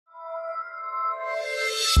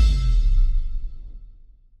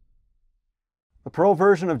The Pro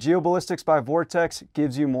version of GeoBallistics by Vortex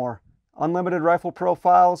gives you more. Unlimited rifle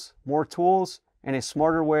profiles, more tools, and a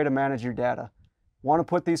smarter way to manage your data. Want to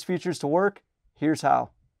put these features to work? Here's how.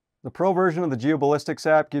 The Pro version of the GeoBallistics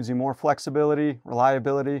app gives you more flexibility,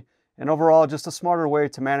 reliability, and overall just a smarter way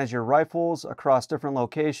to manage your rifles across different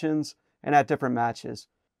locations and at different matches.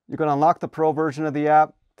 You can unlock the Pro version of the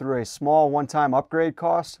app through a small one-time upgrade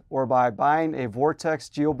cost or by buying a Vortex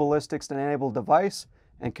GeoBallistics enabled device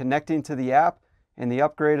and connecting to the app, and the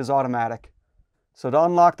upgrade is automatic. So to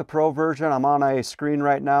unlock the Pro version, I'm on a screen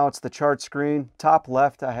right now. It's the chart screen. Top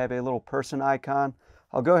left, I have a little person icon.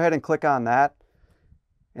 I'll go ahead and click on that,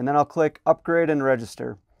 and then I'll click Upgrade and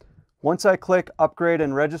Register. Once I click Upgrade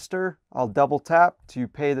and Register, I'll double tap to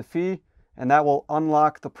pay the fee, and that will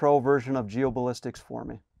unlock the Pro version of GeoBallistics for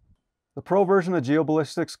me. The Pro version of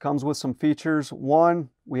GeoBallistics comes with some features. One,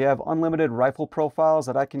 we have unlimited rifle profiles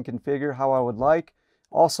that I can configure how I would like.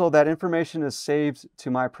 Also, that information is saved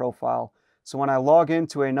to my profile. So when I log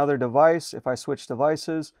into another device, if I switch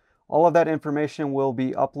devices, all of that information will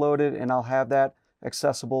be uploaded and I'll have that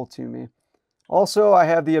accessible to me. Also, I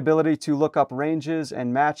have the ability to look up ranges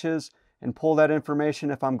and matches and pull that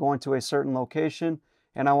information if I'm going to a certain location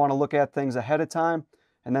and I want to look at things ahead of time.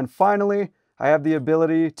 And then finally, I have the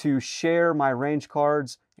ability to share my range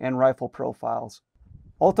cards and rifle profiles.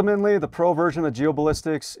 Ultimately, the Pro version of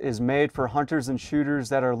GeoBallistics is made for hunters and shooters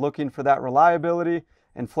that are looking for that reliability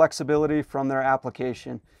and flexibility from their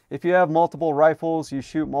application. If you have multiple rifles, you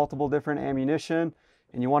shoot multiple different ammunition,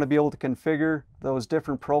 and you want to be able to configure those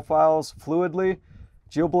different profiles fluidly,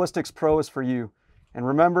 GeoBallistics Pro is for you. And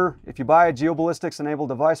remember, if you buy a GeoBallistics enabled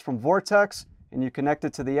device from Vortex and you connect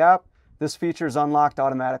it to the app, this feature is unlocked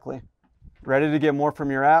automatically. Ready to get more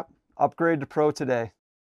from your app? Upgrade to Pro today.